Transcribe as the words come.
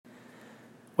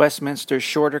Westminster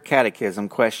Shorter Catechism,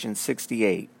 question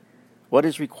 68. What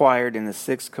is required in the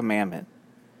sixth commandment?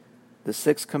 The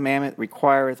sixth commandment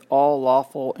requireth all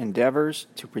lawful endeavors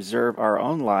to preserve our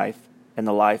own life and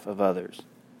the life of others.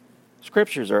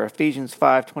 Scriptures are Ephesians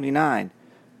 5:29.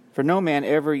 For no man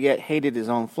ever yet hated his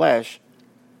own flesh,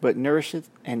 but nourisheth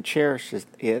and cherisheth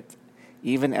it,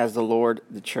 even as the Lord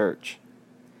the church.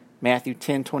 Matthew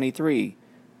 10:23.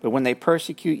 But when they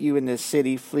persecute you in this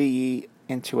city, flee ye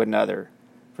into another.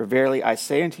 For verily I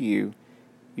say unto you,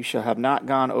 you shall have not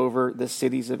gone over the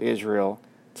cities of Israel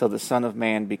till the Son of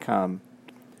Man be come.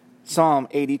 Psalm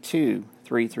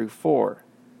 82:3-4.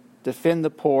 Defend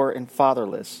the poor and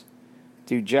fatherless.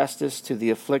 Do justice to the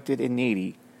afflicted and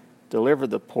needy. Deliver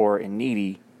the poor and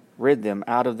needy. Rid them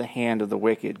out of the hand of the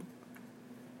wicked.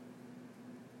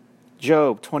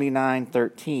 Job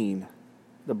 29:13.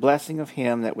 The blessing of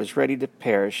him that was ready to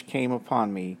perish came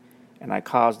upon me, and I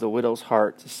caused the widow's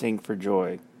heart to sing for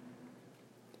joy.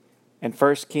 And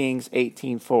 1 Kings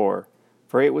 18:4.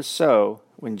 For it was so,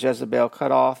 when Jezebel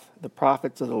cut off the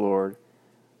prophets of the Lord,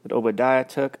 that Obadiah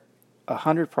took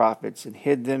 100 prophets and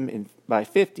hid them by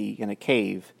 50 in a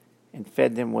cave, and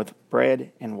fed them with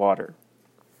bread and water.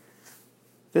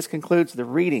 This concludes the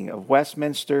reading of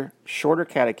Westminster Shorter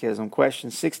Catechism, question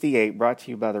 68, brought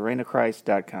to you by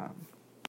thereignofchrist.com.